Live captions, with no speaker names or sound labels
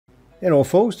Hello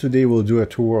folks, today we'll do a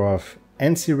tour of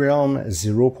Anti-Realm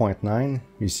 0.9.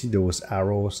 You see those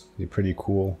arrows, they're pretty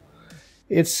cool.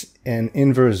 It's an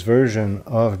inverse version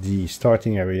of the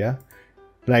starting area.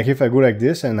 Like if I go like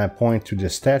this and I point to the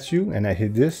statue and I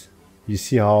hit this, you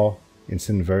see how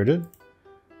it's inverted.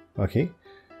 Okay,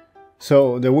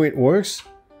 so the way it works,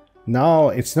 now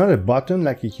it's not a button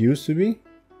like it used to be.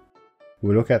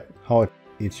 We'll look at how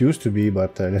it used to be,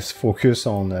 but let's focus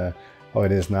on how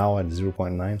it is now at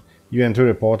 0.9. You enter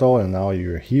the portal and now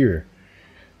you're here.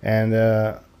 And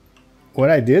what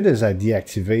I did is I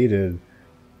deactivated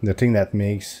the thing that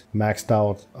makes maxed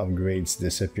out upgrades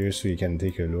disappear, so you can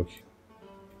take a look.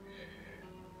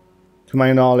 To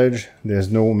my knowledge,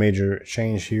 there's no major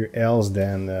change here else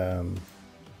than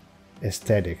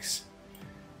aesthetics.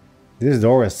 This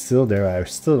door is still there. I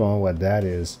still don't know what that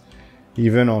is.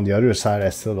 Even on the other side, I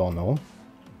still don't know.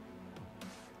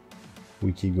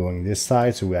 We keep going this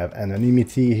side, so we have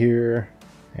anonymity here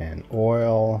and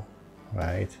oil,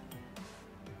 right?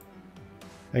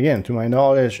 Again, to my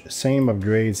knowledge, same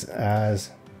upgrades as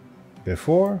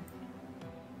before.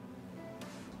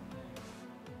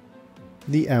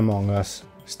 The Among Us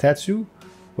statue,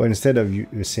 but instead of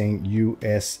saying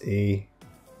USAMOG,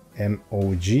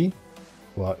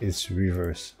 well, it's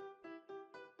reverse.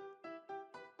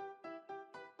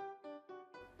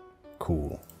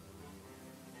 Cool.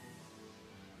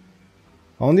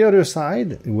 On the other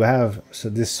side, we have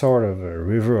this sort of a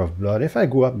river of blood. If I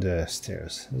go up the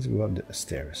stairs, let's go up the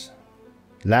stairs.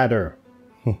 Ladder.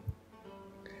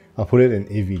 I'll put it in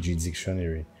AVG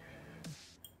dictionary.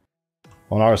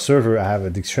 On our server, I have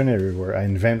a dictionary where I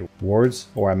invent words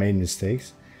or I made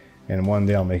mistakes. And one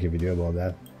day I'll make a video about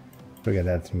that. Look at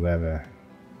that. We have a...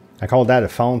 I called that a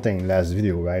fountain last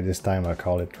video, right? This time I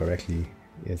call it correctly.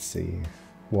 It's a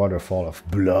waterfall of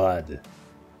blood.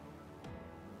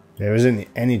 There isn't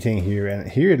anything here,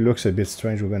 and here it looks a bit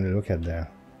strange. We're going to look at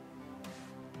that.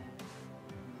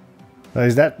 Now,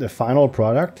 is that the final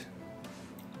product?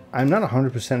 I'm not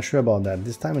 100% sure about that.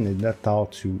 This time I did not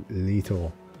talk to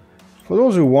Lethal. For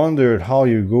those who wondered how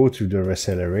you go to the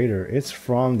Recelerator, it's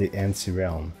from the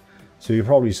Anti-Realm. So you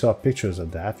probably saw pictures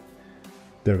of that,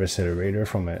 the Recelerator,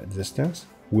 from a distance.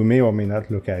 We may or may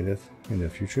not look at it in the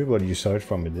future, but you saw it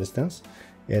from a distance.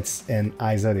 It's an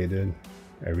isolated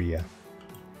area.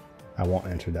 I won't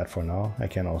enter that for now. I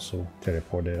can also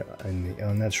teleport it in the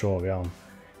unnatural realm.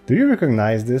 Do you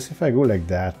recognize this? If I go like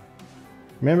that,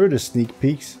 remember the sneak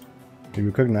peeks? Do you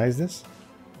recognize this?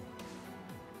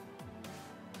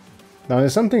 Now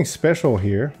there's something special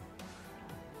here.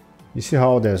 You see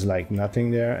how there's like nothing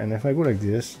there, and if I go like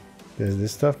this, there's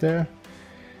this stuff there.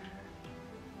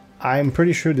 I'm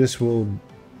pretty sure this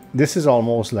is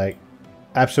almost like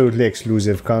absolutely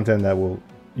exclusive content that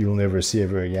you'll never see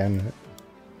ever again.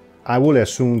 I will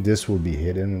assume this will be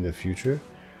hidden in the future.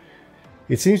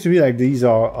 It seems to be like these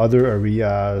are other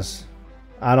areas.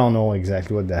 I don't know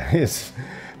exactly what that is,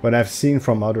 but I've seen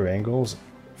from other angles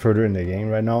further in the game.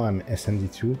 Right now I'm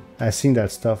SMD2. I've seen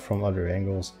that stuff from other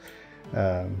angles.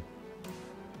 I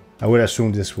would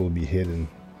assume this will be hidden.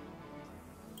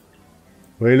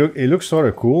 But it looks sort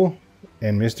of cool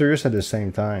and mysterious at the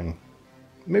same time.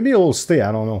 Maybe it will stay,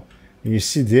 I don't know. And you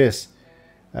see this.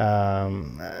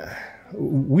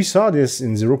 We saw this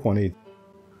in 0.8.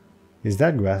 Is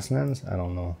that grasslands? I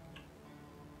don't know.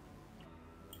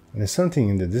 And there's something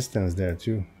in the distance there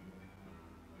too.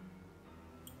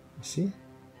 You see?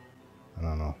 I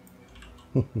don't know.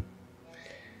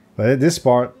 But this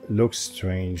part looks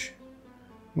strange.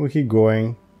 We keep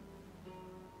going.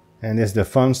 And there's the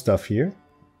fun stuff here.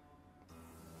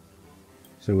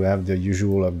 So we have the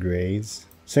usual upgrades.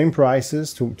 Same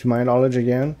prices to my knowledge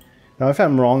again. Now if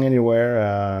I'm wrong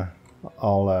anywhere,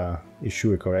 I'll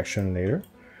issue a correction later.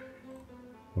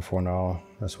 But for now,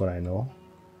 that's what I know.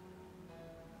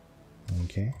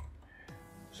 Okay.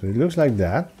 So it looks like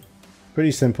that.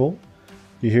 Pretty simple.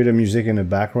 You hear the music in the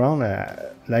background.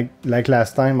 Like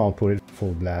last time, I'll put it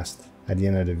full blast at the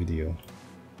end of the video.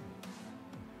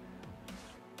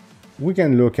 We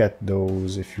can look at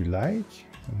those if you like.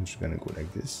 I'm just gonna go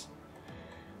like this.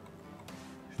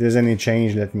 If there's any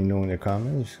change, let me know in the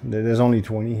comments. There's only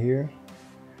 20 here.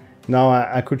 Now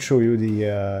I could show you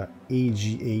the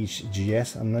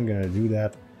AGHGS. I'm not gonna do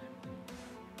that.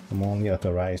 I'm only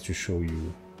authorized to show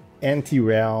you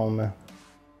Anti-Realm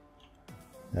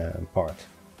part.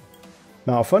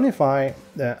 Now Funify,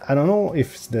 I don't know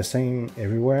if it's the same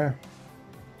everywhere.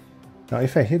 Now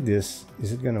if I hit this,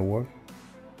 is it gonna work?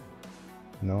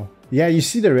 No. Yeah, you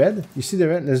see the red? You see the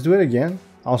red? Let's do it again.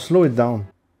 I'll slow it down.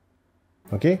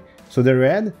 Okay? So the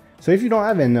red. So if you don't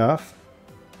have enough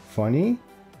funny,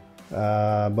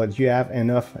 but you have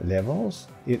enough levels,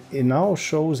 it now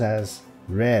shows as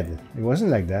red. It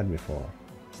wasn't like that before.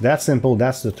 It's that simple,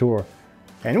 that's the tour.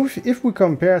 And if we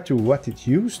compare to what it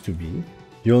used to be,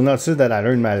 you'll notice that I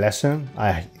learned my lesson.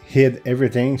 I hid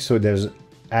everything, so there's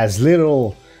as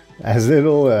little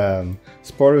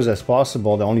spoilers as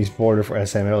possible. The only spoiler for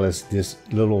SML is this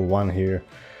little one here.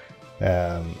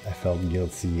 I felt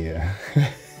guilty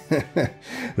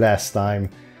last time.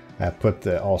 I put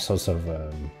all sorts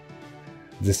of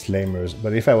disclaimers,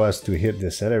 but if I was to hit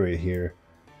this accelerate here,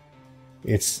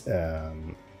 it's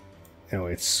you know,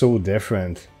 it's so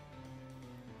different,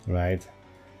 right?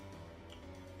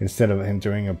 Instead of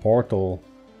entering a portal,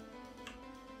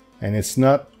 and it's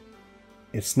not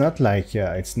like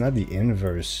it's not the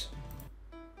inverse.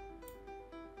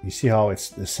 You see how it's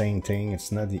the same thing,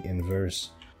 it's not the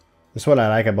inverse. That's what I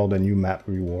like about the new map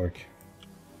rework.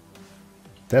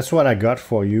 That's what I got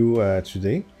for you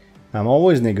today. I'm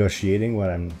always negotiating what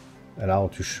I'm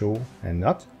allowed to show and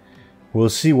not. We'll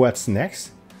see what's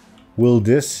next. Will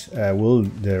the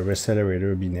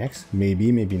recelerator be next?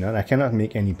 Maybe, maybe not. I cannot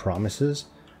make any promises.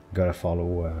 Gotta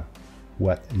follow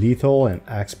what Lethal and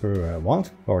Axper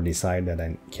want, or decide that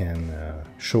I can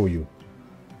show you.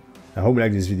 I hope you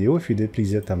liked this video. If you did,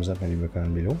 please hit thumbs up and leave a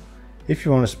comment below. If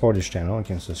you want to support this channel, you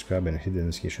can subscribe and hit the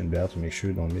notification bell to make sure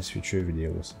you don't miss future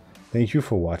videos. Thank you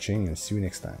for watching, and see you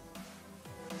next time.